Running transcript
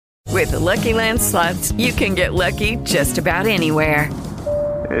With Lucky Land Slots, you can get lucky just about anywhere.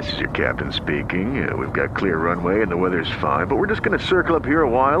 This is your captain speaking. We've got clear runway and the weather's fine, but we're just going to circle up here a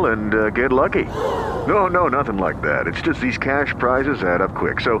while and get lucky. No, nothing like that. It's just these cash prizes add up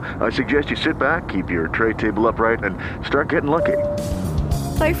quick. So I suggest you sit back, keep your tray table upright, and start getting lucky.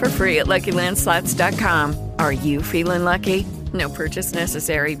 Play for free at LuckyLandSlots.com. Are you feeling lucky? No purchase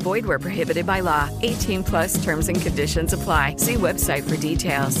necessary. Void where prohibited by law. 18+ terms and conditions apply. See website for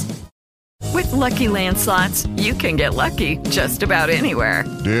details. With Lucky Land Slots, you can get lucky just about anywhere.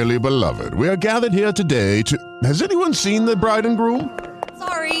 Dearly beloved, we are gathered here today to... Has anyone seen the bride and groom?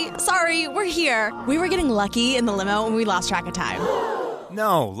 Sorry, we're here. We were getting lucky in the limo and we lost track of time.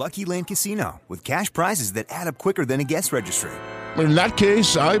 No, Lucky Land Casino, with cash prizes that add up quicker than a guest registry. In that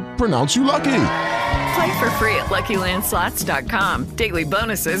case, I pronounce you lucky. Play for free at LuckyLandSlots.com. Daily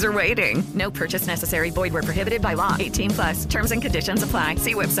bonuses are waiting. No purchase necessary. Void where prohibited by law. 18+. Terms and conditions apply.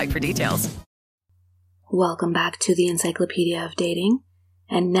 See website for details. Welcome back to the Encyclopedia of Dating.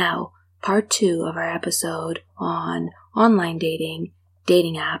 And now, part 2 of our episode on online dating,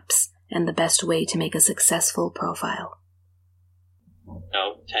 dating apps, and the best way to make a successful profile.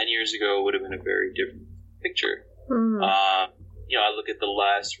 No, 10 years ago would have been a very different picture. I look at the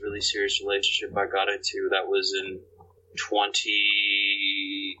last really serious relationship I got into. That was in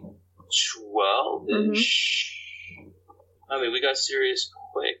 2012-ish. I mean, we got serious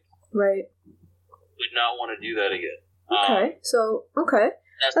quick. Right. Would not want to do that again. Okay.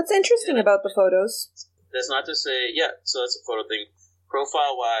 That's interesting about the photos. That's not to say, so that's a photo thing.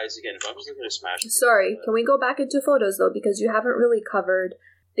 Profile-wise, again, if I'm just looking to smash... Sorry, can we go back into photos, though? Because you haven't really covered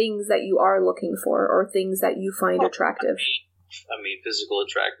things that you are looking for or things that you find attractive. I mean, physical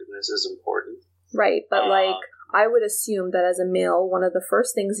attractiveness is important. Right, but I would assume that as a male, one of the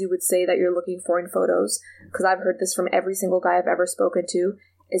first things you would say that you're looking for in photos, because I've heard this from every single guy I've ever spoken to,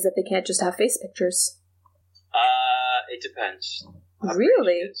 is that they can't just have face pictures. It depends.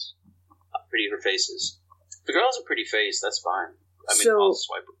 Really? How pretty her face is. If the girl has a pretty face, that's fine. I mean, so I'll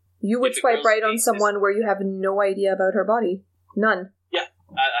swipe. You would swipe right on someone where you have no idea about her body? None? Yeah,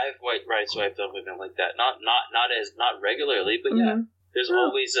 I have swiped on women like that. Not regularly, but yeah. There's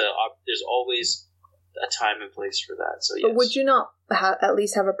always a time and place for that. So yes. But would you not at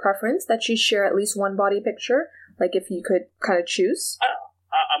least have a preference that she share at least one body picture? Like if you could kind of choose?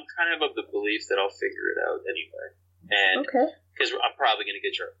 I'm kind of the belief that I'll figure it out anyway, and because I'm probably going to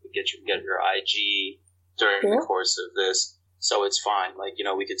get your IG during the course of this, so it's fine. Like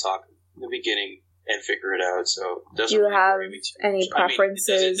we could talk in the beginning and figure it out. So it doesn't. Do you really have worry me too any much.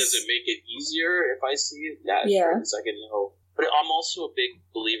 preferences? Does it make it easier if I see it? Yeah, sure. Because I can know. But I'm also a big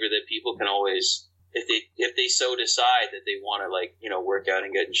believer that people can always, if they so decide that they want to work out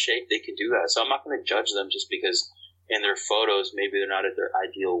and get in shape, they can do that. So I'm not going to judge them just because in their photos maybe they're not at their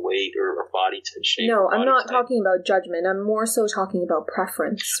ideal weight or body type shape. No, I'm not talking about judgment. I'm more so talking about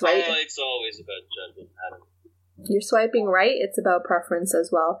preference, right? Oh, it's always about judgment, Adam. You're swiping right. It's about preference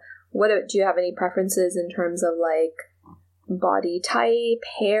as well. Do you have any preferences in terms of body type,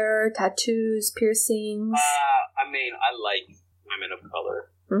 hair, tattoos, piercings? I mean, I like women of color.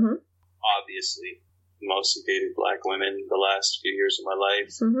 Mm-hmm. Obviously, mostly dated black women the last few years of my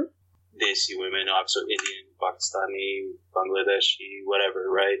life. Mm-hmm. Desi women, also Indian, Pakistani, Bangladeshi, whatever,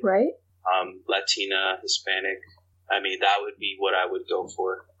 right? Right. Latina, Hispanic. I mean, that would be what I would go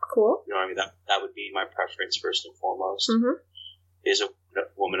for. Cool. You know what I mean? That would be my preference first and foremost. Mm-hmm. Is a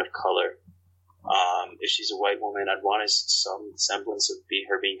woman of color. If she's a white woman, I'd want some semblance of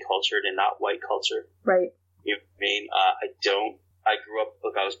her being cultured and not white culture. Right. You know what I mean? I grew up,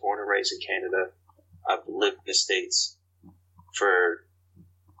 I was born and raised in Canada. I've lived in the States for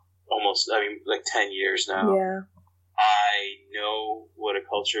almost, 10 years now. Yeah. I know what a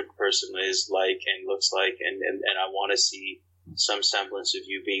cultured person is like and looks like, and I want to see some semblance of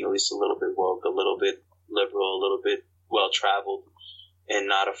you being at least a little bit woke, a little bit liberal, a little bit well-traveled, and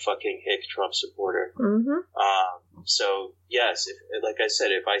not a fucking hick Trump supporter. Mm-hmm. So, yes, like I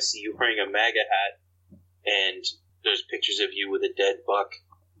said, if I see you wearing a MAGA hat and there's pictures of you with a dead buck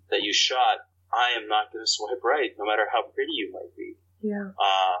that you shot, I am not going to swipe right, no matter how pretty you might be. Yeah.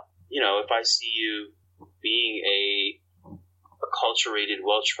 If I see you being a acculturated,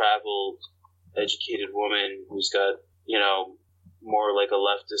 well-traveled, educated woman who's got, more like a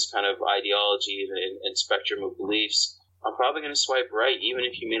leftist kind of ideology and spectrum of beliefs, I'm probably going to swipe right, even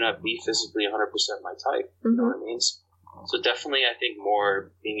if you may not be physically 100% my type. Mm-hmm. You know what I mean? So definitely, I think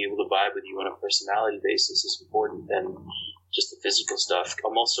more being able to vibe with you on a personality basis is important than just the physical stuff.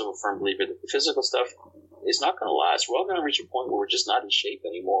 I'm also a firm believer that the physical stuff is not going to last. We're all going to reach a point where we're just not in shape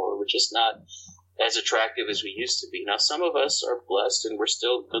anymore, or we're just not as attractive as we used to be. Now, some of us are blessed and we're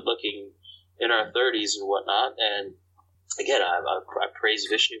still good looking in our 30s and whatnot. And again, I praise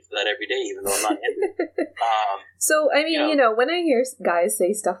Vishnu for that every day, even though I'm not Hindu. So, I mean, when I hear guys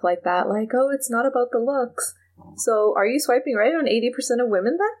say stuff like that, like, oh, it's not about the looks. So, are you swiping right on 80% of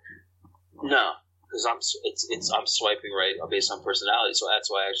women then? No, because I'm swiping right based on personality. So that's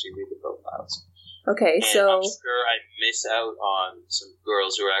why I actually read the profiles. Okay, and so I'm sure I miss out on some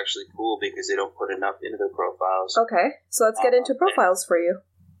girls who are actually cool because they don't put enough into their profiles. Okay, so let's get into profiles for you.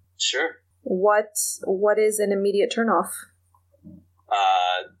 Sure. What is an immediate turnoff?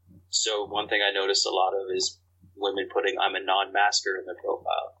 So one thing I noticed a lot of is women putting "I'm a non-masker" in their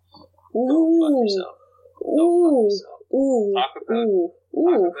profile. Ooh. Don't fuck yourself. Don't fuck yourself. Ooh.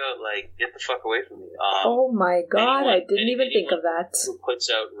 Talk about like, get the fuck away from me. Oh my god, I didn't even think of that. Who puts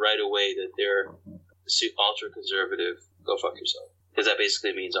out right away that they're ultra conservative, go fuck yourself. Because that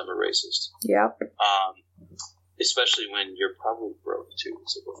basically means I'm a racist. Yep. Especially when you're probably broke too,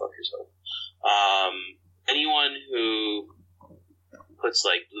 so go fuck yourself. Anyone who puts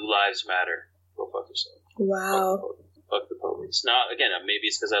like Blue Lives Matter, go fuck yourself. Wow. Fuck the police. Now, again, maybe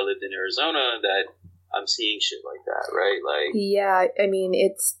it's because I lived in Arizona that I'm seeing shit like that, right? Like, yeah, I mean,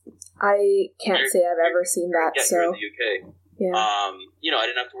 I can't say I've ever seen that. Yeah, so you're in the UK. Yeah. I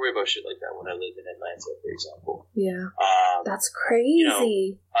didn't have to worry about shit like that when I lived in Atlanta, for example. Yeah. That's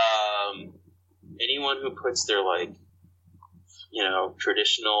crazy. Anyone who puts their like,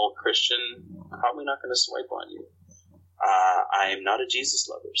 traditional Christian, probably not going to swipe on you. I am not a Jesus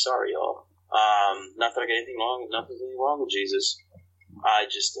lover. Sorry, y'all. Not that I got anything wrong with Jesus. I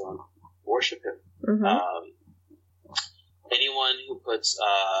just don't worship him. Mm-hmm. Anyone who puts,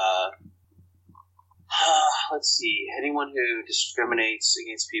 let's see, anyone who discriminates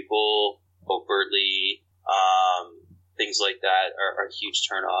against people overtly, things like that are huge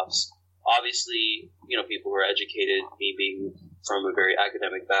turnoffs. Obviously, people who are educated, me being from a very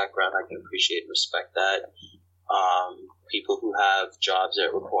academic background, I can appreciate and respect that. People who have jobs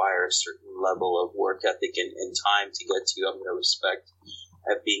that require a certain level of work ethic and time to get to, I'm going to respect.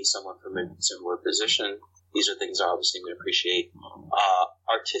 Being someone from a similar position, these are things I obviously going to appreciate.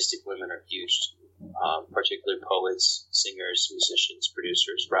 Artistic women are huge, particularly poets, singers, musicians,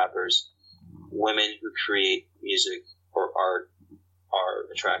 producers, rappers. Women who create music or art are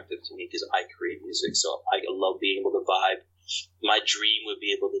attractive to me because I create music, so I love being able to vibe. My dream would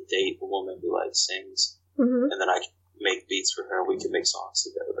be able to date a woman who sings, and then I can make beats for her and we can make songs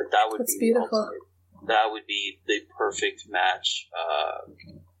together. Like that would be beautiful. That would be the perfect match.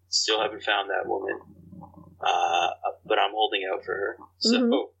 Still haven't found that woman, but I'm holding out for her.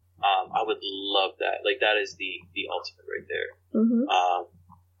 So I would love that. Like that is the ultimate right there.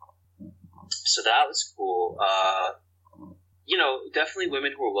 So that was cool. Definitely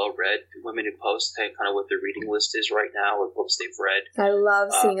women who are well read, women who post kind of what their reading list is right now, what books they've read. I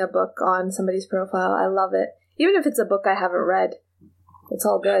love seeing a book on somebody's profile. I love it. Even if it's a book I haven't read, it's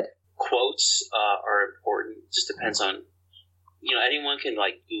all good. Quotes are important. It just depends on, anyone can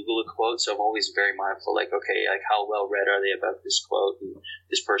Google a quote. So I'm always very mindful, how well read are they about this quote and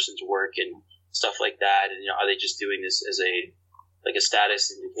this person's work and stuff like that. And are they just doing this as a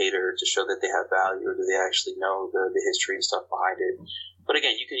status indicator to show that they have value, or do they actually know the history and stuff behind it? But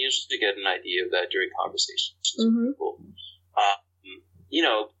again, you can usually get an idea of that during conversations with people.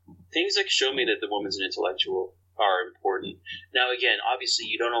 Things that show me that the woman's an intellectual are important. Now, again, obviously,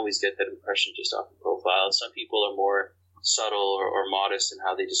 you don't always get that impression just off the profile. Some people are more subtle or modest in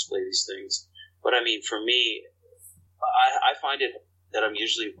how they display these things. But I mean, for me, I find it that I'm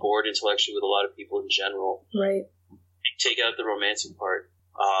usually bored intellectually with a lot of people in general. Right. Take out the romantic part.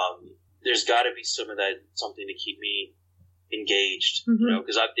 There's got to be something to keep me engaged.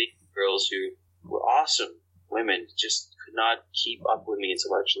 Because I've dated girls who were awesome women, just could not keep up with me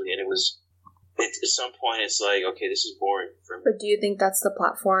intellectually, and at some point it's like, okay, this is boring for me. But do you think that's the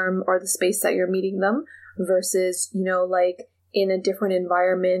platform or the space that you're meeting them versus, in a different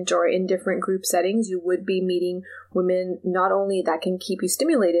environment or in different group settings, you would be meeting women not only that can keep you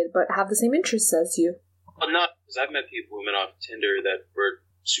stimulated, but have the same interests as you? Well, not because I've met women off Tinder that were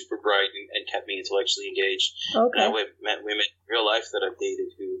super bright and kept me intellectually engaged. Okay. And I met women in real life that I've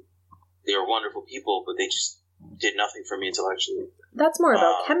dated who they were wonderful people, but they just did nothing for me intellectually. That's more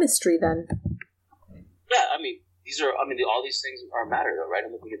about chemistry then. Yeah, all these things are matter though, right?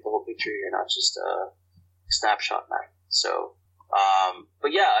 I'm looking at the whole picture here, not just a snapshot map. So,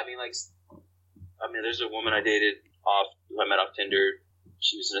 but yeah, there's a woman I met off Tinder.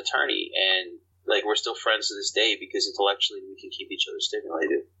 She was an attorney, and we're still friends to this day because intellectually we can keep each other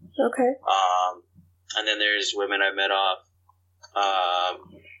stimulated. Okay. And then there's women I met off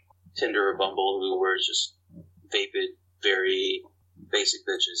Tinder or Bumble who were just vapid, very basic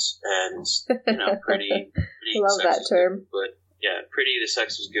bitches, and pretty. Love that term. Good, but yeah, pretty. The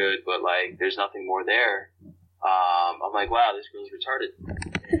sex was good, but like, there's nothing more there. I'm like, wow, this girl's retarded.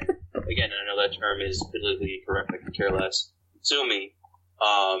 Again, I know that term is politically correct. I can care less. Sue me.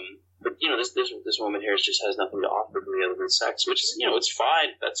 But this woman here just has nothing to offer me other than sex, which is, it's fine.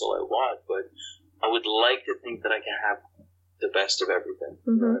 That's all I want. But I would like to think that I can have the best of everything.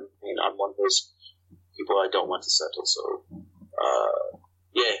 Mm-hmm. I'm one of those people I don't want to settle. So,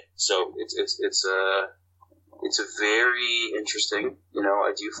 yeah. So it's a very interesting.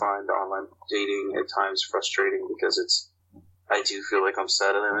 I do find online dating at times frustrating because I do feel like I'm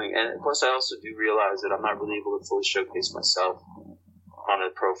settling, and plus I also do realize that I'm not really able to fully showcase myself on a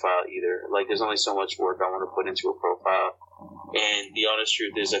profile either. Like, there's only so much work I want to put into a profile, and the honest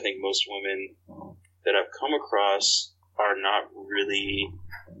truth is I think most women that I've come across are not really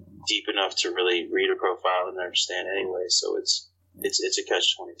deep enough to really read a profile and understand anyway, so it's a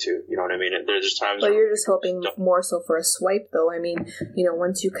catch-22, you know what I mean? There's times. But you're just hoping more so for a swipe, though. I mean,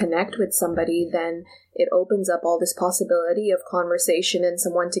 once you connect with somebody, then it opens up all this possibility of conversation and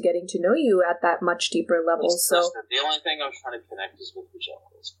someone to getting to know you at that much deeper level. So the only thing I'm trying to connect is with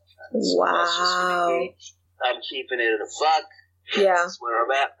vaginas, my friends. Wow. I'm keeping it in a fuck. Yeah. That's where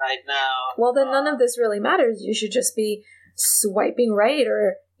I'm at right now. Well, then none of this really matters. You should just be swiping right,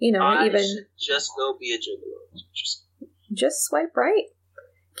 or I even should just go be a gigolo. Just swipe right.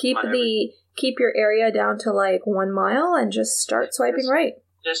 Keep your area down to like 1 mile and just start swiping right.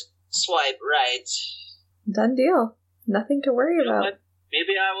 Just swipe right. Done deal. Nothing to worry about. What?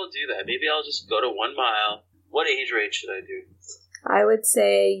 Maybe I will do that. Maybe I'll just go to 1 mile. What age range should I do? I would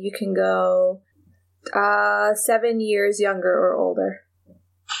say you can go 7 years younger or older.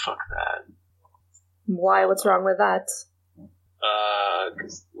 Fuck that. Why? What's wrong with that?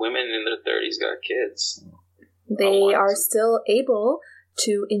 'Cause women in their 30s got kids. They are still able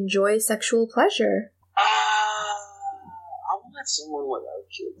to enjoy sexual pleasure. I want someone without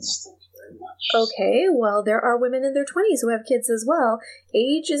kids. Thank you very much. Okay, well, there are women in their 20s who have kids as well.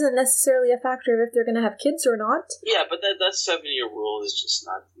 Age isn't necessarily a factor of if they're going to have kids or not. Yeah, but that 7-year rule is just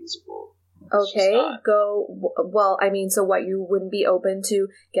not feasible. Okay, so what, you wouldn't be open to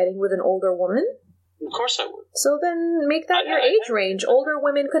getting with an older woman? Of course I would. So then make that your age range. Older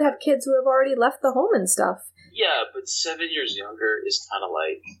women could have kids who have already left the home and stuff. Yeah, but 7 years younger is kind of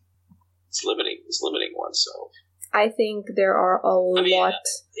like, it's limiting oneself. I think there are a lot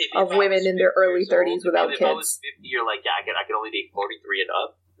of women in their early 30s without kids. If I was 50, you're like, yeah, I can only date 43 and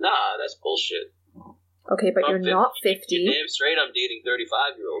up. Nah, that's bullshit. Okay, but you're not 50. You're damn straight I'm dating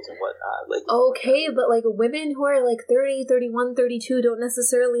 35-year-olds and whatnot. Okay, but women who are 30, 31, 32 don't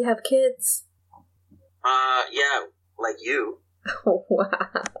necessarily have kids. Yeah, like you. Oh, wow.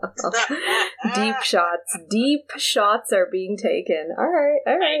 Deep shots are being taken. All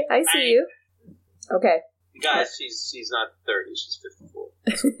right, I see you. Okay. Guys, she's not 30, she's 54.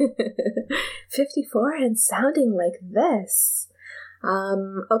 54 and sounding like this.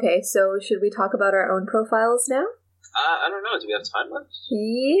 Okay, so should we talk about our own profiles now? I don't know, do we have time left?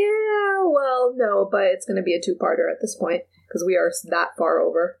 Yeah, well, no, but it's going to be a 2-parter at this point, because we are that far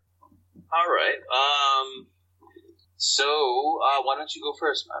over. Alright, so, why don't you go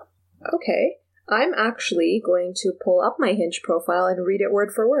first, Matt? Okay, I'm actually going to pull up my Hinge profile and read it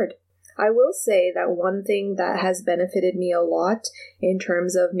word for word. I will say that one thing that has benefited me a lot in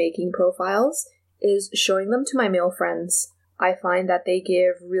terms of making profiles is showing them to my male friends. I find that they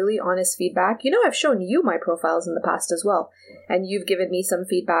give really honest feedback. I've shown you my profiles in the past as well, and you've given me some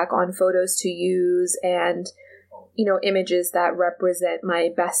feedback on photos to use and, images that represent my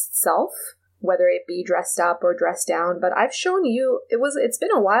best self, whether it be dressed up or dressed down. But I've shown you, it's been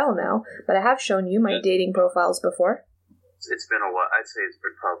a while now, but I have shown you my dating profiles before. It's been a while. I'd say it's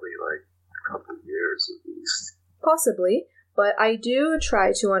been probably a couple of years at least. Possibly, but I do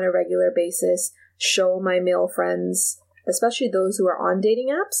try to, on a regular basis, show my male friends, especially those who are on dating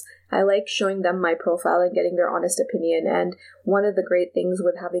apps. I like showing them my profile and getting their honest opinion. And one of the great things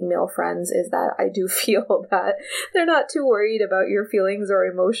with having male friends is that I do feel that they're not too worried about your feelings or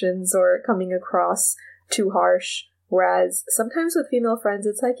emotions or coming across too harsh. Whereas sometimes with female friends,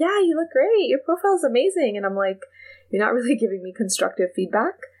 it's like, yeah, you look great, your profile's amazing. And I'm like, you're not really giving me constructive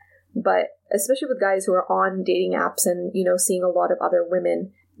feedback. But especially with guys who are on dating apps and, seeing a lot of other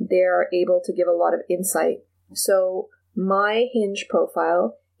women, they're able to give a lot of insight. So my Hinge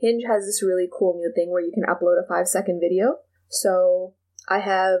profile, Hinge has this really cool new thing where you can upload a 5-second video. So I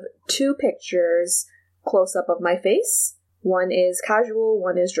have 2 pictures close up of my face. One is casual,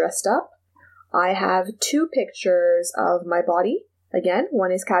 one is dressed up. I have 2 pictures of my body, Again,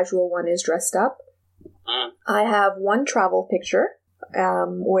 one is casual, one is dressed up. I have one travel picture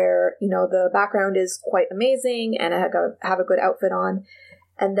where, the background is quite amazing and I have a good outfit on.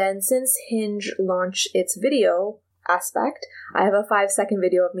 And then since Hinge launched its video aspect, I have a 5-second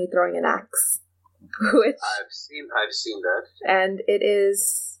video of me throwing an axe. Which I've seen that. And it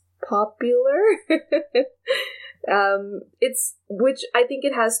is popular. Which I think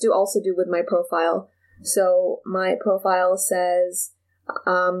it has to also do with my profile. So my profile says,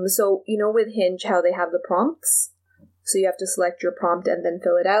 with Hinge, how they have the prompts. So you have to select your prompt and then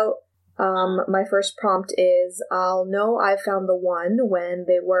fill it out. My first prompt is, I'll know I've found the one when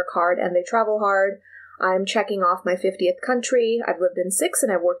they work hard and they travel hard. I'm checking off my 50th country. I've lived in 6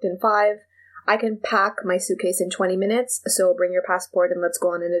 and I've worked in 5. I can pack my suitcase in 20 minutes, so bring your passport and let's go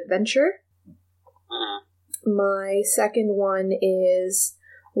on an adventure. My second one is,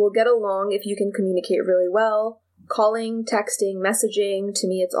 we'll get along if you can communicate really well. Calling, texting, messaging, to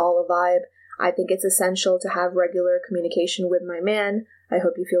me it's all a vibe. I think it's essential to have regular communication with my man. I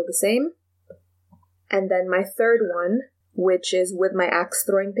hope you feel the same. And then my third one, which is with my axe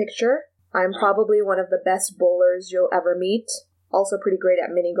throwing picture. I'm probably one of the best bowlers you'll ever meet. Also pretty great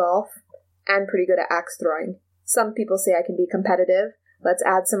at mini golf. And pretty good at axe throwing. Some people say I can be competitive. Let's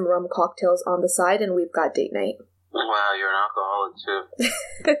add some rum cocktails on the side and we've got date night. Wow, you're an alcoholic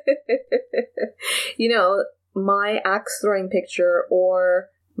too. My axe throwing picture or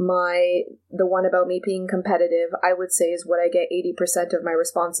the one about me being competitive, I would say is what I get 80% of my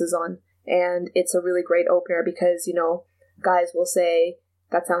responses on. And it's a really great opener because, guys will say,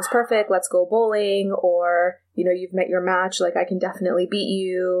 that sounds perfect, let's go bowling, or, you've met your match, like I can definitely beat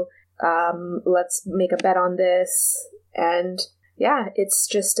you. Let's make a bet on this. And yeah, it's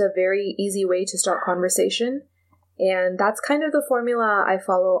just a very easy way to start conversation. And that's kind of the formula I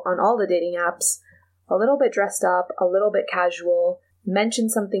follow on all the dating apps. A little bit dressed up, a little bit casual, mention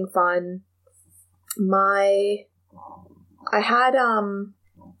something fun. My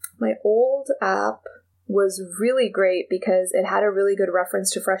old app was really great because it had a really good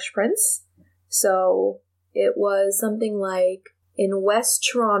reference to Fresh Prince. So it was something like, in West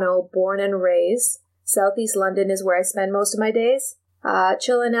Toronto, born and raised. Southeast London is where I spend most of my days.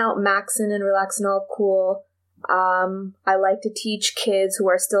 Chilling out, maxing and relaxing, all cool. I like to teach kids who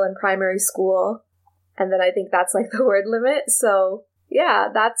are still in primary school. And then I think that's like the word limit. So yeah,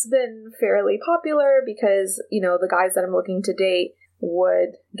 that's been fairly popular because, the guys that I'm looking to date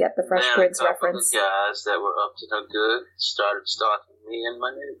would get the Fresh Prince reference. The guys that were up to no good started stalking me in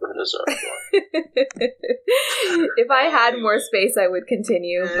my neighborhood. If I had more space, I would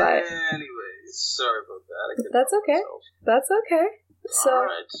continue. But anyways, sorry about that. That's okay. That's okay. So, all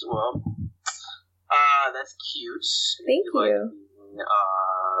right. Well, that's cute. Thank you.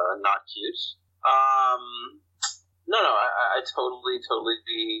 Not cute. No, I totally,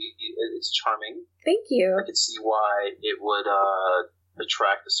 it's charming. Thank you. I could see why it would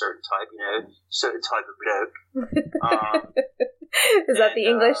attract a certain type of bloke. Is that the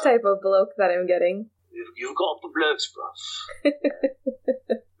English type of bloke that I'm getting? You've got the blokes, bruv.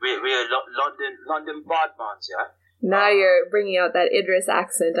 We're London badmans, yeah? Now you're bringing out that Idris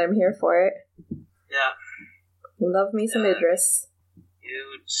accent. I'm here for it. Yeah. Love me some Idris.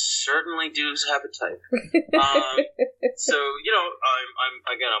 You certainly do have a type. So,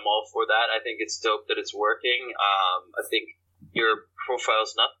 I'm all for that. I think it's dope that it's working. I think your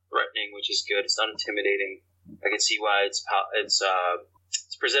profile's not threatening, which is good. It's not intimidating. I can see why it's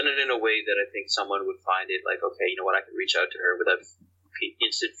presented in a way that I think someone would find it like, okay, you know what, I can reach out to her without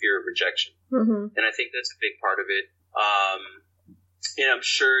instant fear of rejection. Mm-hmm. And I think that's a big part of it. And I'm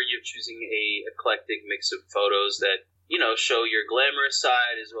sure you're choosing a eclectic mix of photos that, show your glamorous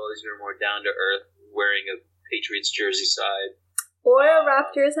side as well as your more down-to-earth wearing a Patriots jersey side. Or a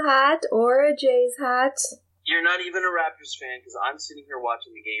Raptors hat, or a Jays hat. You're not even a Raptors fan, because I'm sitting here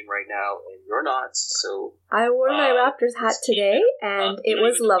watching the game right now, and you're not, so... I wore my Raptors hat today, and it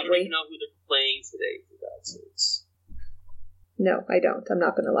was lovely. You don't even know who they're playing today, for God's sakes. No, I don't. I'm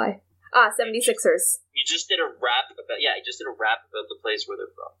not going to lie. 76ers. You just did a rap about the place where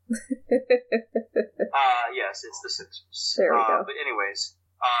they're from. Yes, it's the Sixers. There we go. But anyways,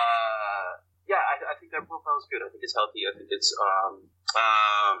 I think that profile is good. I think it's healthy. I think it's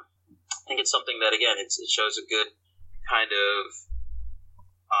something that, again, it shows a good kind of.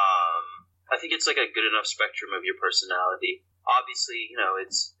 I think it's like a good enough spectrum of your personality. Obviously,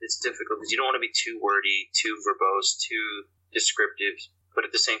 it's difficult because you don't want to be too wordy, too verbose, too descriptive. But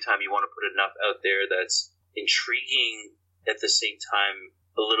at the same time, you want to put enough out there that's intriguing, at the same time,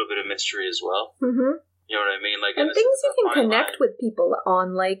 a little bit of mystery as well. Mm-hmm. You know what I mean? And things you can connect with people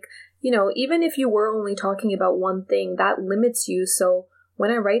on, like, even if you were only talking about one thing, that limits you. So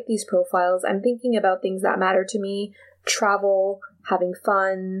when I write these profiles, I'm thinking about things that matter to me: travel, having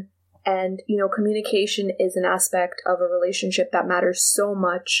fun, and, communication is an aspect of a relationship that matters so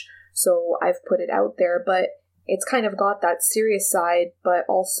much. So I've put it out there, but it's kind of got that serious side, but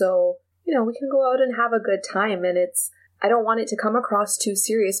also, we can go out and have a good time. And I don't want it to come across too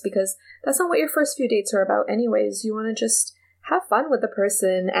serious, because that's not what your first few dates are about anyways. You want to just have fun with the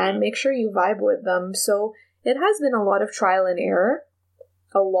person and make sure you vibe with them. So it has been a lot of trial and error.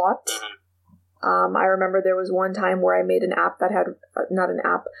 A lot. I remember there was one time where I made an app that had,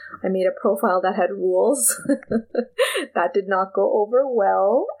 I made a profile that had rules. That did not go over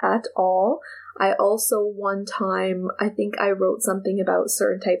well at all. I also, one time, I think I wrote something about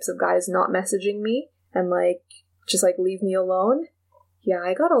certain types of guys not messaging me and just leave me alone. Yeah,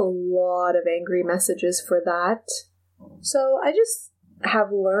 I got a lot of angry messages for that. So I just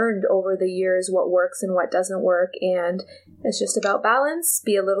have learned over the years what works and what doesn't work, and it's just about balance.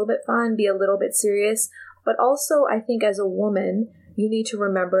 Be a little bit fun, be a little bit serious, but also I think as a woman, you need to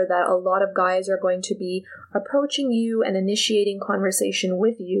remember that a lot of guys are going to be approaching you and initiating conversation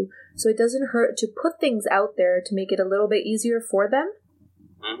with you, so it doesn't hurt to put things out there to make it a little bit easier for them.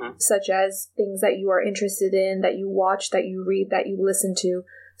 Such as things that you are interested in, that you watch, that you read, that you listen to,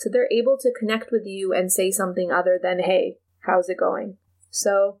 so they're able to connect with you and say something other than, hey, how's it going?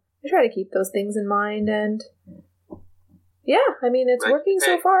 So I try to keep those things in mind, and yeah, it's working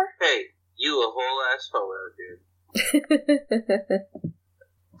so far. Hey, you a whole asshole out here.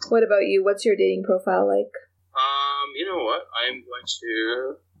 What about you? What's your dating profile like? You know what? I'm going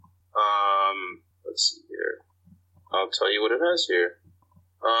to, let's see here. I'll tell you what it has here.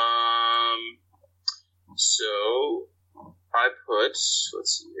 So I put,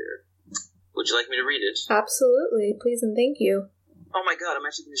 let's see here. Would you like me to read it? Absolutely. Please and thank you. Oh my god, I'm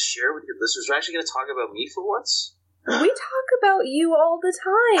actually going to share with your listeners. We're actually going to talk about me for once? We talk about you all the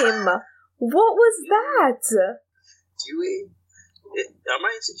time. What was that? Do we? Are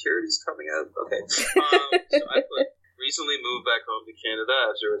my insecurities coming out? Okay. So I put, recently moved back home to Canada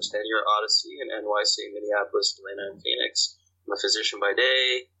after a 10-year odyssey in NYC, Minneapolis, Atlanta, and Phoenix. I'm a physician by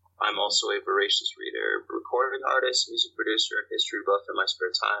day. I'm also a voracious reader, recording artist, music producer, and history buff in my spare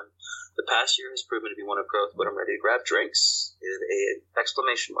time. The past year has proven to be one of growth, but I'm ready to grab drinks. An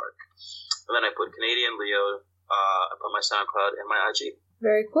exclamation mark. And then I put Canadian Leo up on my SoundCloud and my IG.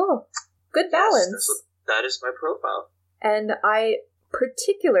 Very cool. Good balance. Yes, that is my profile. And I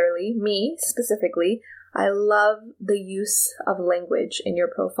particularly, me specifically, I love the use of language in your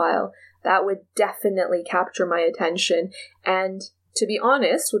profile. That would definitely capture my attention, and to be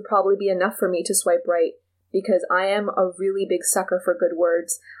honest, would probably be enough for me to swipe right, because I am a really big sucker for good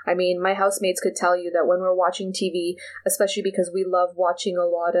words. My housemates could tell you that when we're watching TV, especially because we watch a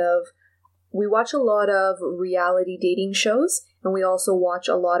lot of reality dating shows, and we also watch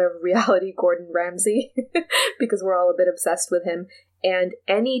a lot of reality Gordon Ramsay, because we're all a bit obsessed with him. And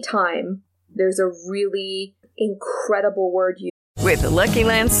anytime there's a really incredible word used. With the Lucky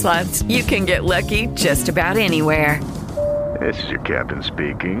Land Slots, you can get lucky just about anywhere. This is your captain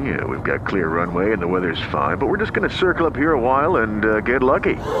speaking. We've got clear runway and the weather's fine, but we're just going to circle up here a while and get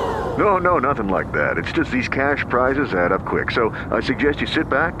lucky. No, nothing like that. It's just these cash prizes add up quick. So I suggest you sit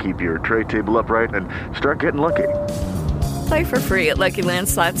back, keep your tray table upright, and start getting lucky. Play for free at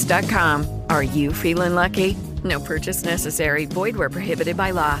LuckyLandSlots.com. Are you feeling lucky? No purchase necessary. Void where prohibited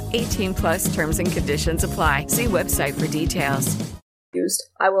by law. 18+ terms and conditions apply. See website for details.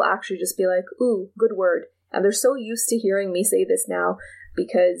 I will actually just be like, ooh, good word. And they're so used to hearing me say this now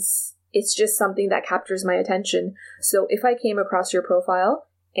because it's just something that captures my attention. So if I came across your profile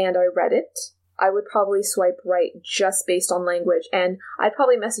and I read it, I would probably swipe right just based on language. And I'd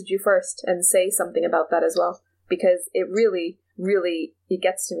probably message you first and say something about that as well, because it really, really, it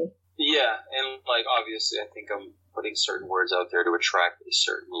gets to me. Yeah, and obviously I think I'm putting certain words out there to attract a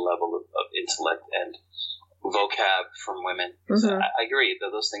certain level of intellect and vocab from women. Mm-hmm. I agree that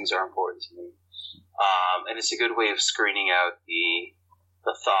those things are important to me. And it's a good way of screening out the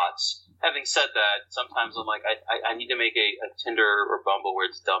thoughts. Having said that, sometimes I'm like, I need to make a Tinder or Bumble where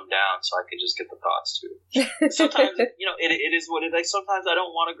it's dumbed down so I can just get the thoughts too. Sometimes, it is what it is. Sometimes I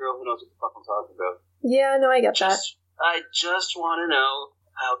don't want a girl who knows what the fuck I'm talking about. Yeah, no, I get that. I just want to know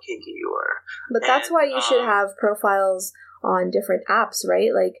how kinky you are. But that's why you should have profiles on different apps,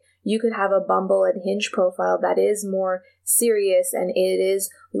 right? You could have a Bumble and Hinge profile that is more serious and it is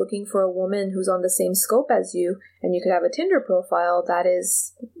looking for a woman who's on the same scope as you. And you could have a Tinder profile that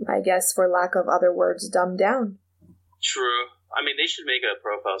is, I guess, for lack of other words, dumbed down. True. They should make a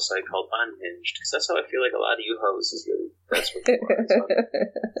profile site called Unhinged, because that's how I feel like a lot of you hoes is really, that's what you are.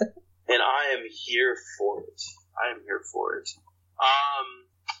 And I am here for it.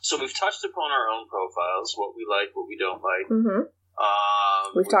 So we've touched upon our own profiles, what we like, what we don't like. Mm-hmm.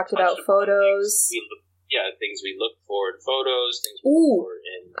 We've talked about photos. Things we look for in photos. Things we look for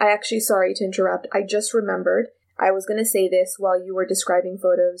in... I actually, sorry to interrupt. I just remembered. I was going to say this while you were describing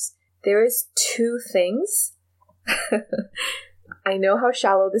photos. There is 2 things. I know how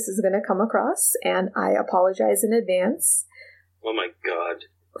shallow this is going to come across, and I apologize in advance. Oh my god.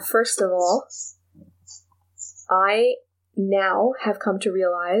 First of all, I now have come to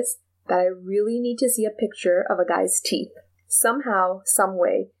realize that I really need to see a picture of a guy's teeth. Somehow, some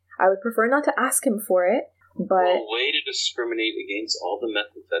way. I would prefer not to ask him for it, but... Well, way to discriminate against all the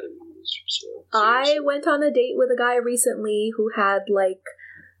methamphetamine users. I went on a date with a guy recently who had, like,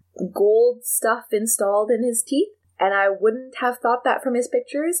 gold stuff installed in his teeth, and I wouldn't have thought that from his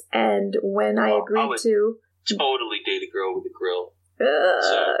pictures, and when I agreed to... Totally date a girl with a grill.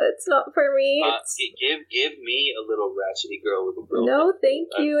 It's not for me. Give me a little ratchety girl with a grill. No, thank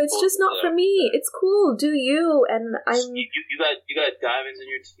you. It's just not for me. It's cool. Do you? And I'm. You got diamonds in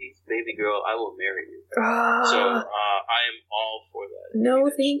your teeth, baby girl. I will marry you. So I am all for that.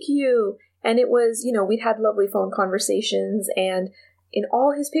 No, thank you. And it was, we'd had lovely phone conversations, and in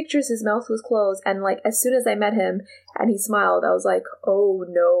all his pictures, his mouth was closed. And like as soon as I met him and he smiled, I was like, oh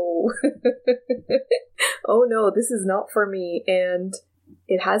no. Oh no, this is not for me. And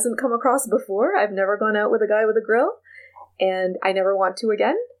it hasn't come across before. I've never gone out with a guy with a grill, and I never want to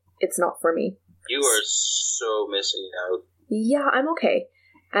again. It's not for me. You are so missing out. Yeah, I'm okay.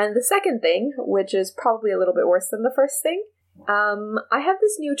 And the second thing, which is probably a little bit worse than the first thing, I have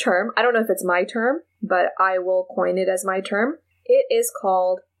this new term. I don't know if it's my term, but I will coin it as my term. It is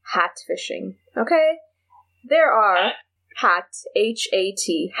called hat fishing. Okay? There are hat,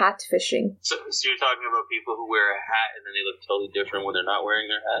 H-A-T, hat fishing. So you're talking about people who wear a hat and then they look totally different when they're not wearing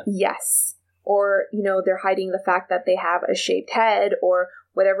their hat? Yes. Or, they're hiding the fact that they have a shaved head or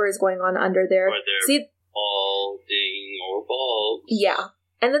whatever is going on under there. Or they're balding or bald. Yeah.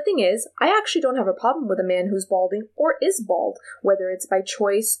 And the thing is, I actually don't have a problem with a man who's balding or is bald, whether it's by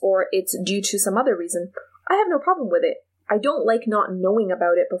choice or it's due to some other reason. I have no problem with it. I don't like not knowing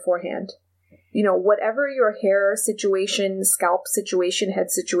about it beforehand. Whatever your hair situation, scalp situation,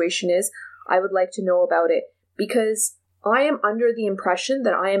 head situation is, I would like to know about it, because I am under the impression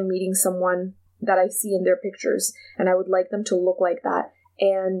that I am meeting someone that I see in their pictures, and I would like them to look like that.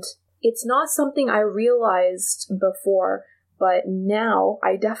 And it's not something I realized before, but now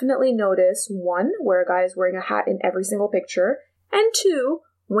I definitely notice, 1, where a guy is wearing a hat in every single picture, and 2,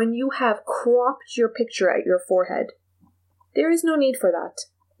 when you have cropped your picture at your forehead. There is no need for that.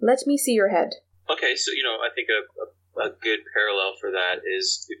 Let me see your head. Okay, so, I think a good parallel for that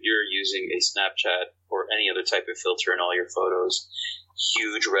is if you're using a Snapchat or any other type of filter in all your photos,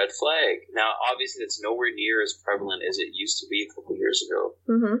 huge red flag. Now, obviously, that's nowhere near as prevalent as it used to be a couple years ago.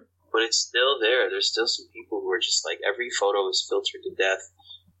 Mm-hmm. But it's still there. There's still some people who are just like, every photo is filtered to death.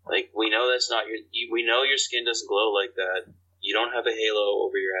 Like, we know that's not we know your skin doesn't glow like that. You don't have a halo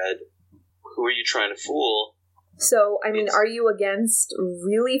over your head. Who are you trying to fool? So, are you against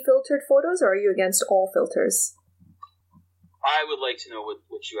really filtered photos, or are you against all filters? I would like to know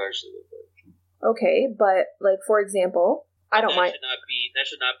what you actually look like. Okay, but, like, for example, I don't mind... That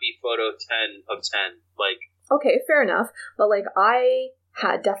should not be photo 10 of 10. Like... Okay, fair enough. But, like, I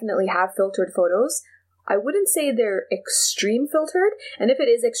definitely have filtered photos. I wouldn't say they're extreme filtered, and if it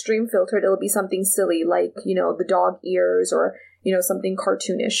is extreme filtered, it'll be something silly, like, the dog ears, or, something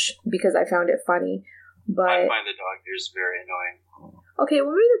cartoonish, because I found it funny. But I find the dog ears very annoying. Okay,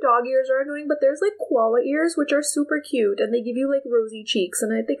 well, maybe the dog ears are annoying, but there's like koala ears, which are super cute, and they give you like rosy cheeks,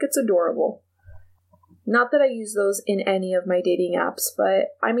 and I think it's adorable. Not that I use those in any of my dating apps, but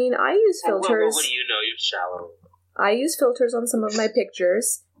I use filters. What do you know? You're shallow. I use filters on some of my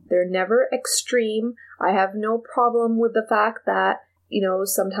pictures. They're never extreme. I have no problem with the fact that,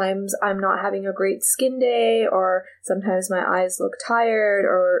 sometimes I'm not having a great skin day, or sometimes my eyes look tired,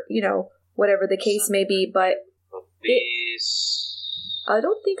 or, whatever the case may be, but I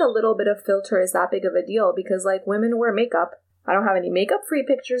don't think a little bit of filter is that big of a deal, because, like, women wear makeup. I don't have any makeup-free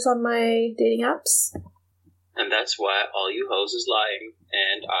pictures on my dating apps. And that's why all you hoes is lying,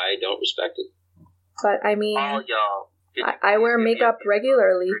 and I don't respect it. But, all y'all. I wear makeup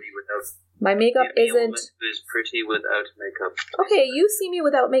regularly. My makeup isn't... who's pretty without makeup. Okay, you see me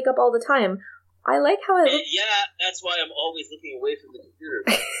without makeup all the time. I like how I look... Yeah, that's why I'm always looking away from the computer.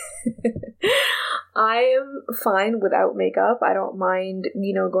 I am fine without makeup. I don't mind,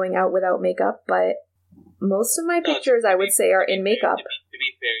 going out without makeup, but most of my pictures, I would say, are in makeup. To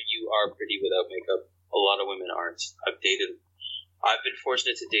be fair, you are pretty without makeup. A lot of women aren't. I've dated I've been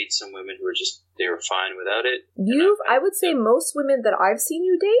fortunate to date some women who they were fine without it. I would say most women that I've seen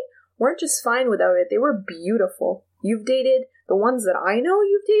you date weren't just fine without it. They were beautiful. You've dated, the ones that I know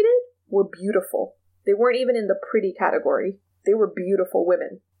you've dated were beautiful. They weren't even in the pretty category. They were beautiful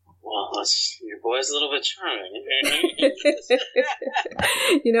women. Well, your boy's a little bit charming.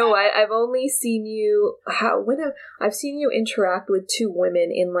 You know what? I've only seen you, I've seen you interact with two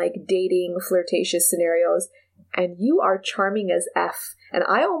women in like dating flirtatious scenarios, and you are charming as F. And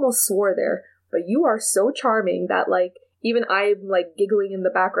I almost swore there, but you are so charming that like, even I'm like giggling in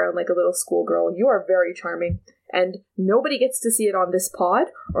the background like a little schoolgirl. You are very charming. And nobody gets to see it on this pod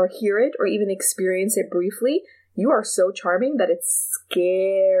or hear it or even experience it briefly. You are so charming that it's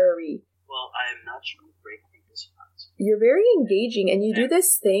scary. Well, I am not trying to break people's hearts. You're very engaging, and you do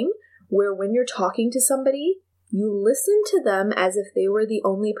this thing where when you're talking to somebody, you listen to them as if they were the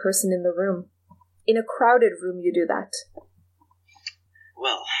only person in the room. In a crowded room, you do that.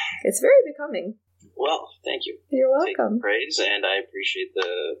 Well, it's very becoming. Well, thank you. You're welcome. Praise, and I appreciate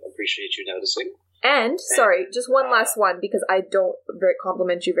you noticing. And sorry, just one last one, because I don't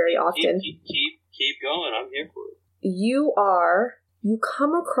compliment you very often. Keep going. I'm here for it. You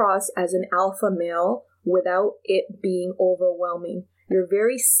come across as an alpha male without it being overwhelming. You're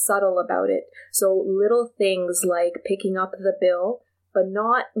very subtle about it. So little things like picking up the bill, but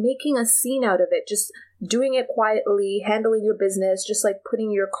not making a scene out of it. Just doing it quietly, handling your business, just like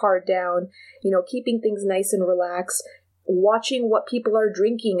putting your card down, keeping things nice and relaxed, watching what people are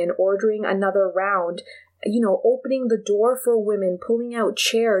drinking and ordering another round, opening the door for women, pulling out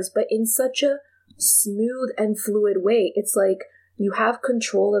chairs, but in such a smooth and fluid way. It's like you have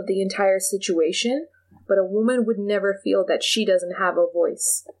control of the entire situation, but a woman would never feel that she doesn't have a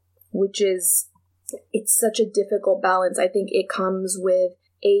voice, it's such a difficult balance. I think it comes with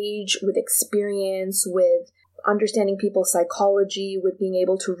age, with experience, with understanding people's psychology, with being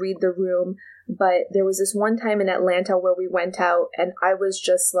able to read the room. But there was this one time in Atlanta where we went out and I was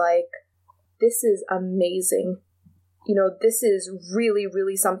just like, this is amazing. This is really,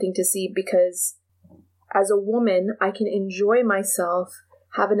 really something to see, because as a woman, I can enjoy myself,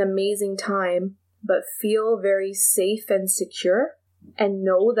 have an amazing time, but feel very safe and secure and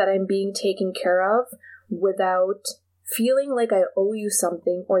know that I'm being taken care of without feeling like I owe you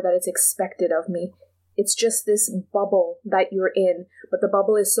something or that it's expected of me. It's just this bubble that you're in, but the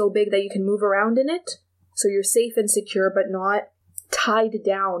bubble is so big that you can move around in it. So you're safe and secure, but not tied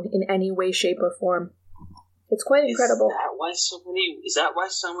down in any way, shape, or form. It's quite incredible. Is that why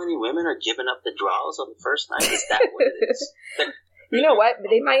so many women are giving up the draws on the first night? Is that what it is? You know what?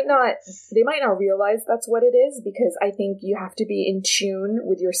 They might not realize that's what it is, because I think you have to be in tune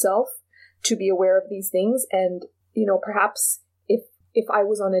with yourself to be aware of these things. And, perhaps if I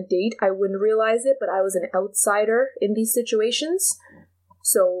was on a date, I wouldn't realize it, but I was an outsider in these situations.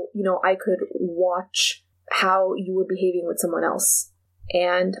 So, I could watch how you were behaving with someone else.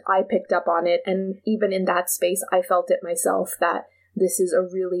 And I picked up on it. And even in that space, I felt it myself that this is a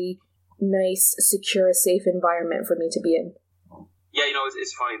really nice, secure, safe environment for me to be in. Yeah,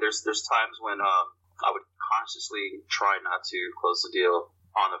 it's funny. There's times when I would consciously try not to close the deal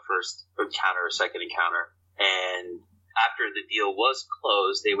on the first encounter or second encounter. And after the deal was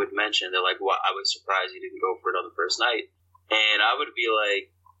closed, they would mention, they're like, well, I was surprised you didn't go for it on the first night. And I would be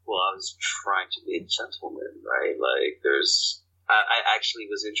like, well, I was trying to be a gentleman, right? Like, I actually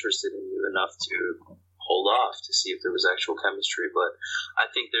was interested in you enough to hold off to see if there was actual chemistry. But I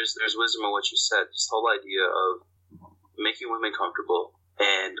think there's wisdom in what you said. This whole idea of making women comfortable,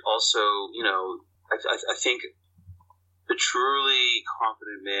 and also, I think the truly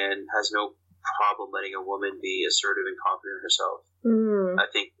confident man has no problem letting a woman be assertive and confident herself.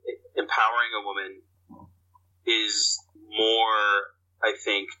 I think empowering a woman is more, I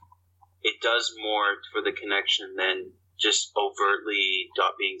think it does more for the connection than just overtly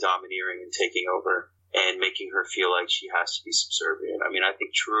being domineering and taking over and making her feel like she has to be subservient. I mean, I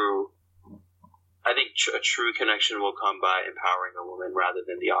think a true connection will come by empowering a woman rather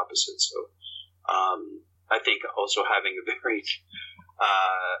than the opposite. So, I think also having a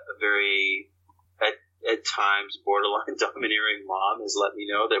very at times borderline domineering mom has let me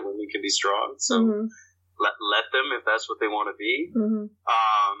know that women can be strong. So let them, if that's what they want to be. And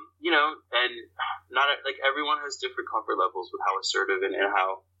not like everyone has different comfort levels with how assertive and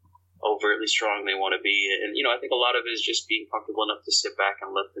how overtly strong they want to be. And, I think a lot of it is just being comfortable enough to sit back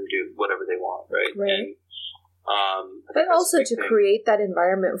and let them do whatever they want, right? Right. And, but also to create that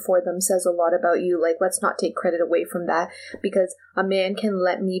environment for them says a lot about you. Like, let's not take credit away from that, because a man can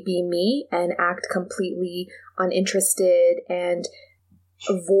let me be me and act completely uninterested and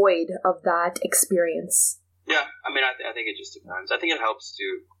void of that experience. Yeah, I mean, I think it just depends. I think it helps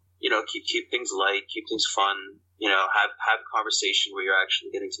to, keep things light, keep things fun, have a conversation where you're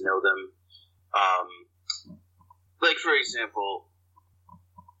actually getting to know them. Like, for example,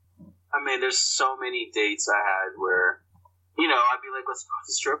 I mean, there's so many dates I had where, I'd be like, let's go to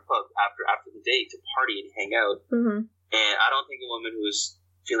the strip club after the date to party and hang out. Mm-hmm. And I don't think a woman who's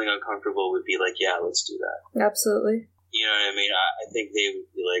feeling uncomfortable would be like, yeah, let's do that. Absolutely. You know what I mean? I think they would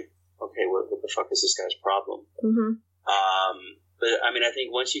be like, okay, what the fuck is this guy's problem? Mm-hmm. But I mean, I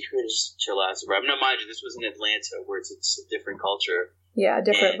think once you create a chill ass environment, now mind you, this was in Atlanta where it's a different culture. Yeah,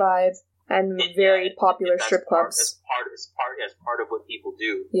 different vibe and very popular strip clubs. As part of what people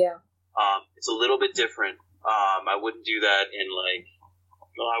do. Yeah. It's a little bit different. I wouldn't do that in like,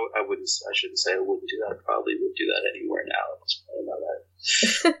 no, I wouldn't. I shouldn't say I wouldn't do that. I probably would do that anywhere now. I don't know that.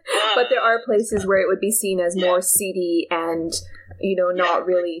 But there are places where it would be seen as more seedy and, not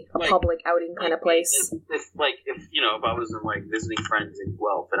really a public outing kind of place. If I was visiting friends in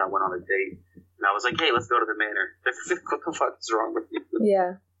Guelph and I went on a date and I was like, hey, let's go to the manor. What the fuck is wrong with you?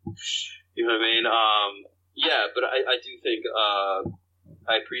 Yeah. You know what I mean? But I do think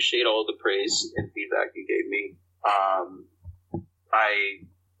I appreciate all the praise and feedback you gave me. I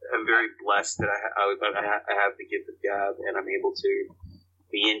am very blessed that I have the gift of gab and I'm able to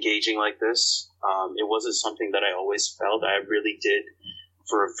be engaging like this. It wasn't something that I always felt. I really did,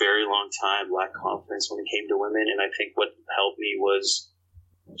 for a very long time, lack confidence when it came to women. And I think what helped me was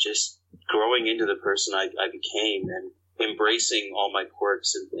just growing into the person I became and embracing all my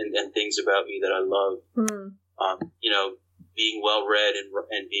quirks and things about me that I love. Mm. Being well-read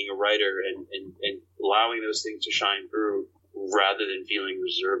and being a writer and allowing those things to shine through rather than feeling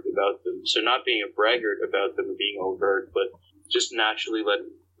reserved about them. So not being a braggart about them or being overt, but just naturally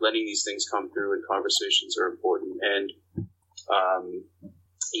letting these things come through in conversations are important. And,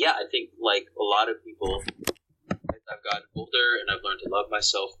 I think like a lot of people, I've gotten older and I've learned to love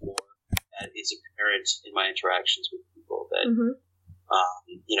myself more. That is apparent in my interactions with people that,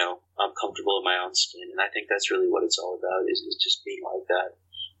 I'm comfortable in my own skin. And I think that's really what it's all about is just being like that.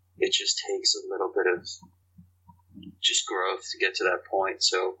 It just takes a little bit of just growth to get to that point.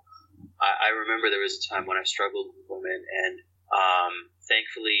 So I remember there was a time when I struggled with women and,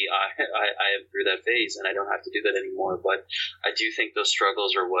 thankfully I am through that phase and I don't have to do that anymore. But I do think those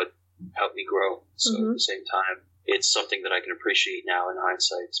struggles are what helped me grow. So at the same time, it's something that I can appreciate now in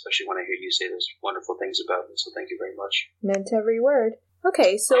hindsight, especially when I hear you say those wonderful things about me. So thank you very much. Meant every word.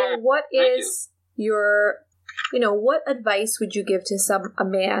 Okay, so what is your, what advice would you give to a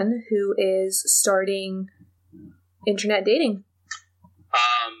man who is starting internet dating?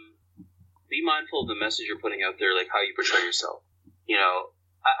 Be mindful of the message you're putting out there, like how you portray yourself.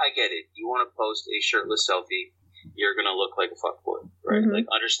 I get it. You want to post a shirtless selfie, you're going to look like a fuckboy, right? Mm-hmm. Like,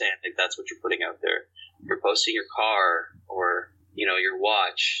 understand, that's what you're putting out there. You're posting your car or, your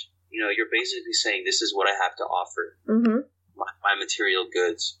watch. You're basically saying, this is what I have to offer. Mm-hmm. My material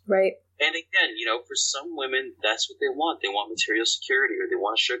goods. Right. And again, for some women, that's what they want. They want material security or they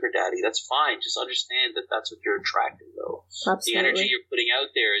want a sugar daddy. That's fine. Just understand that that's what you're attracting, though. Absolutely. The energy you're putting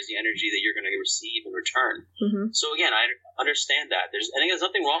out there is the energy that you're going to receive in return. Mm-hmm. So again, I understand that. There's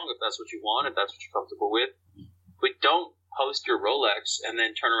nothing wrong if that's what you want, if that's what you're comfortable with. But don't post your Rolex and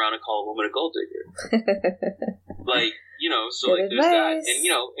then turn around and call a woman a gold digger. There's that. And,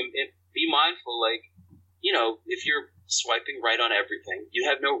 and be mindful, if you're swiping right on everything, you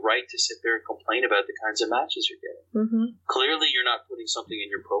have no right to sit there and complain about the kinds of matches you're getting. Mm-hmm. Clearly, you're not putting something in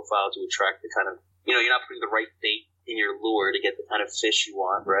your profile to attract the kind of, you're not putting the right bait in your lure to get the kind of fish you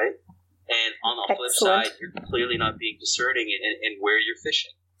want, right? And on the flip side, you're clearly not being discerning in where you're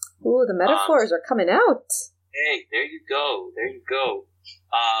fishing. Ooh, the metaphors are coming out. Hey, there you go.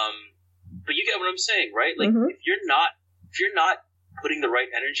 But you get what I'm saying, right? Like, if you're not putting the right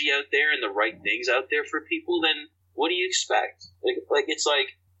energy out there and the right things out there for people, then what do you expect? Like it's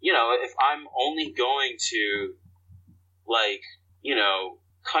like, if I'm only going to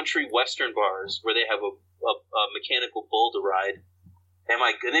country western bars where they have a mechanical bull to ride, am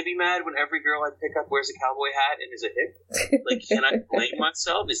I gonna be mad when every girl I pick up wears a cowboy hat and is a hick? Like, can I blame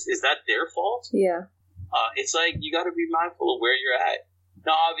myself? Is that their fault? Yeah. It's like, you got to be mindful of where you're at.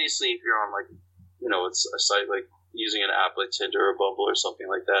 Now, obviously, if you're on it's a site like using an app like Tinder or Bumble or something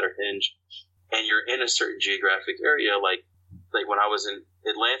like that, or Hinge, and you're in a certain geographic area, like when I was in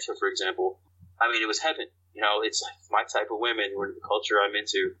Atlanta, for example, I mean, it was heaven. It's like my type of women, who are the culture I'm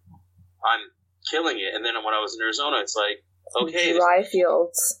into, I'm killing it. And then when I was in Arizona, it's like, okay, dry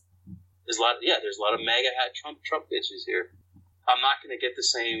fields. There's a lot of MAGA hat Trump bitches here. I'm not going to get the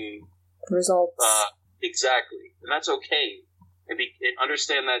same results. Exactly, and that's okay. And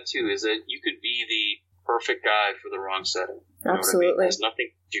understand that too, is that you could be the perfect guy for the wrong setting. You Absolutely. know what I mean? It has nothing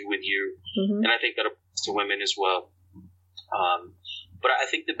to do with you. Mm-hmm. And I think that applies to women as well. But I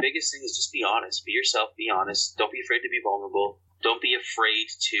think the biggest thing is just be honest. Be yourself. Be honest. Don't be afraid to be vulnerable. Don't be afraid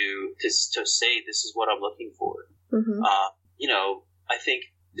to say this is what I'm looking for. Mm-hmm. You know, I think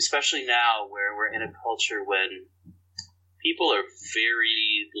especially now where we're in a culture when people are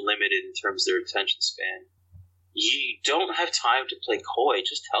very limited in terms of their attention span, you don't have time to play coy.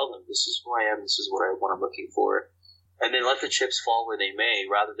 Just tell them this is who I am. This is what I'm looking for. And then let the chips fall where they may,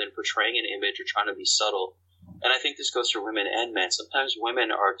 rather than portraying an image or trying to be subtle. And I think this goes for women and men. Sometimes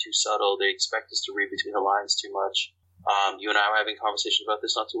women are too subtle. They expect us to read between the lines too much. You and I were having a conversation about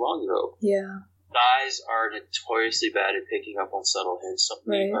this not too long ago. Yeah. Guys are notoriously bad at picking up on subtle hints.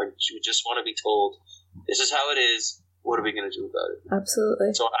 We just want to be told, this is how it is. What are we going to do about it?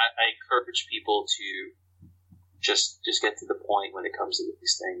 Absolutely. So I encourage people to just get to the point when it comes to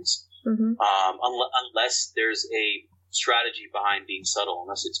these things. Mm-hmm. Unless there's a strategy behind being subtle,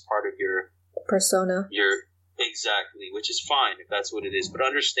 unless it's part of your persona. Exactly, which is fine if that's what it is. But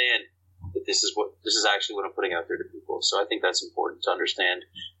understand that this is actually what I'm putting out there to people. So I think that's important to understand.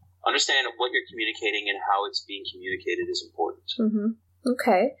 Understand what you're communicating and how it's being communicated is important. Mm-hmm.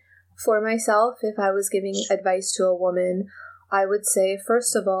 Okay. For myself, if I was giving advice to a woman, I would say,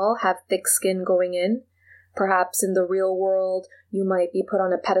 first of all, have thick skin going in. Perhaps in the real world, you might be put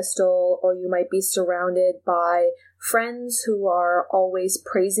on a pedestal, or you might be surrounded by friends who are always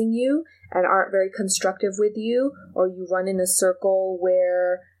praising you and aren't very constructive with you, or you run in a circle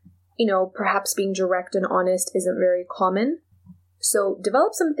where, you know, perhaps being direct and honest isn't very common. So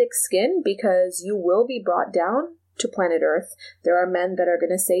develop some thick skin, because you will be brought down to planet Earth. There are men that are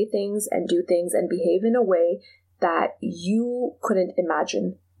going to say things and do things and behave in a way that you couldn't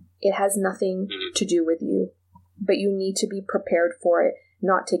imagine. It has nothing to do with you, but you need to be prepared for it,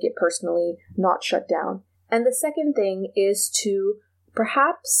 not take it personally, not shut down. And the second thing is to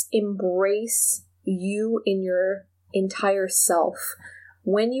perhaps embrace you in your entire self.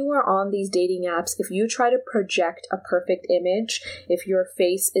 When you are on these dating apps, if you try to project a perfect image, if your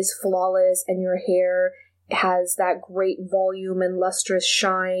face is flawless and your hair has that great volume and lustrous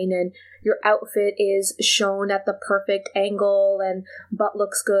shine, and your outfit is shown at the perfect angle, and butt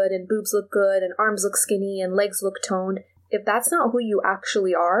looks good, and boobs look good, and arms look skinny, and legs look toned, if that's not who you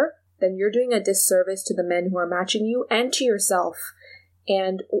actually are, then you're doing a disservice to the men who are matching you and to yourself.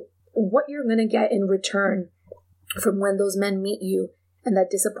 And what you're going to get in return from when those men meet you, and that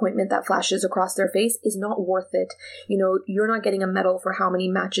disappointment that flashes across their face, is not worth it. You know, you're not getting a medal for how many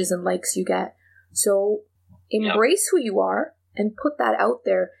matches and likes you get. So embrace who you are and put that out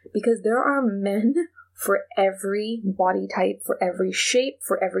there, because there are men for every body type, for every shape,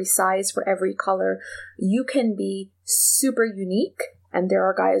 for every size, for every color. You can be super unique, and there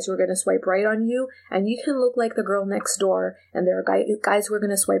are guys who are going to swipe right on you, and you can look like the girl next door, and there are guys who are going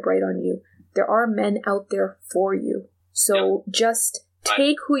to swipe right on you. There are men out there for you. So just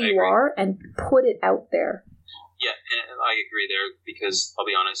take who you are and put it out there. Yeah, and I agree there, because I'll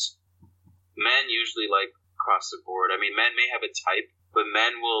be honest, men usually like across the board. I mean, men may have a type, but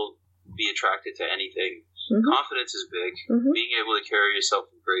men will be attracted to anything. Mm-hmm. Confidence is big. Mm-hmm. Being able to carry yourself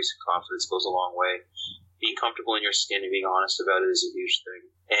with grace and confidence goes a long way. Being comfortable in your skin and being honest about it is a huge thing.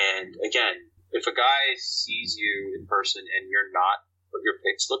 And again, if a guy sees you in person and you're not what your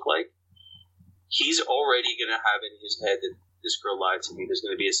pics look like, he's already going to have in his head that this girl lied to me. There's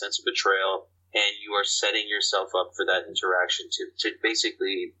going to be a sense of betrayal, and you are setting yourself up for that interaction to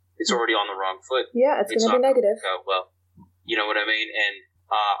basically, it's already on the wrong foot. Yeah, it's going to be negative. Well, you know what I mean? And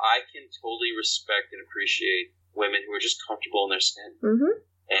I can totally respect and appreciate women who are just comfortable in their skin. Mm-hmm.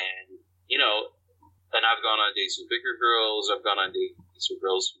 And, you know, and I've gone on dates with bigger girls. I've gone on dates with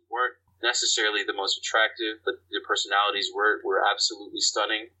girls who weren't necessarily the most attractive, but their personalities were absolutely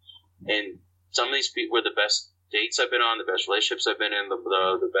stunning. And some of these people were the best dates I've been on, the best relationships I've been in,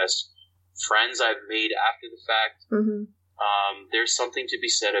 the best friends I've made after the fact. Mm-hmm. There's something to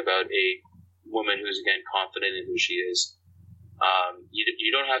be said about a woman who's, again, confident in who she is.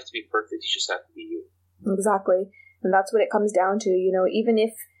 You don't have to be perfect. You just have to be you. Exactly. And that's what it comes down to. You know, even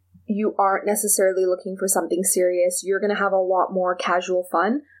if you aren't necessarily looking for something serious, you're going to have a lot more casual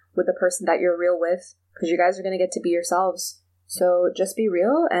fun with the person that you're real with, because you guys are going to get to be yourselves. So just be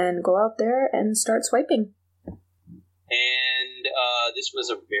real and go out there and start swiping. And this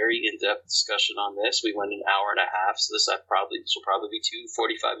was a very in-depth discussion on this. We went an hour and a half, so this will probably be 2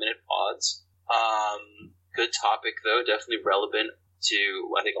 45-minute pods. Good topic, though. Definitely relevant to,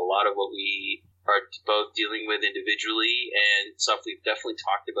 I think, a lot of what we are both dealing with individually, and stuff we've definitely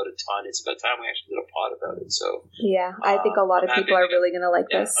talked about a ton. It's about time we actually did a pod about it. So yeah, I think a lot of people are really going to like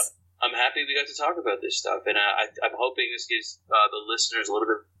this. I'm I'm happy we got to talk about this stuff, and I'm hoping this gives the listeners a little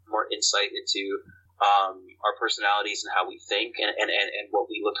bit more insight into our personalities and how we think and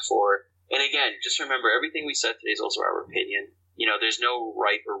what we look for. And again, just remember, everything we said today is also our opinion. You know, there's no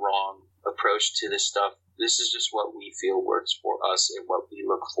right or wrong approach to this stuff. This is just what we feel works for us and what we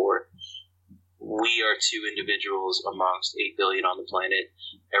look for. We are two individuals amongst 8 billion on the planet.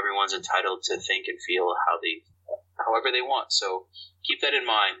 Everyone's entitled to think and feel however they want. So keep that in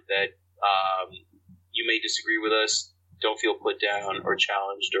mind, that you may disagree with us. Don't feel put down or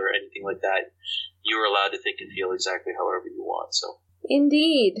challenged or anything like that. You're allowed to think and feel exactly however you want. So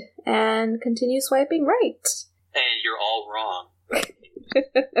indeed. And continue swiping right. And you're all wrong.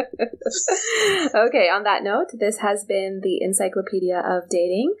 Okay, on that note, this has been the Encyclopedia of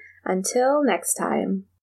Dating. Until next time.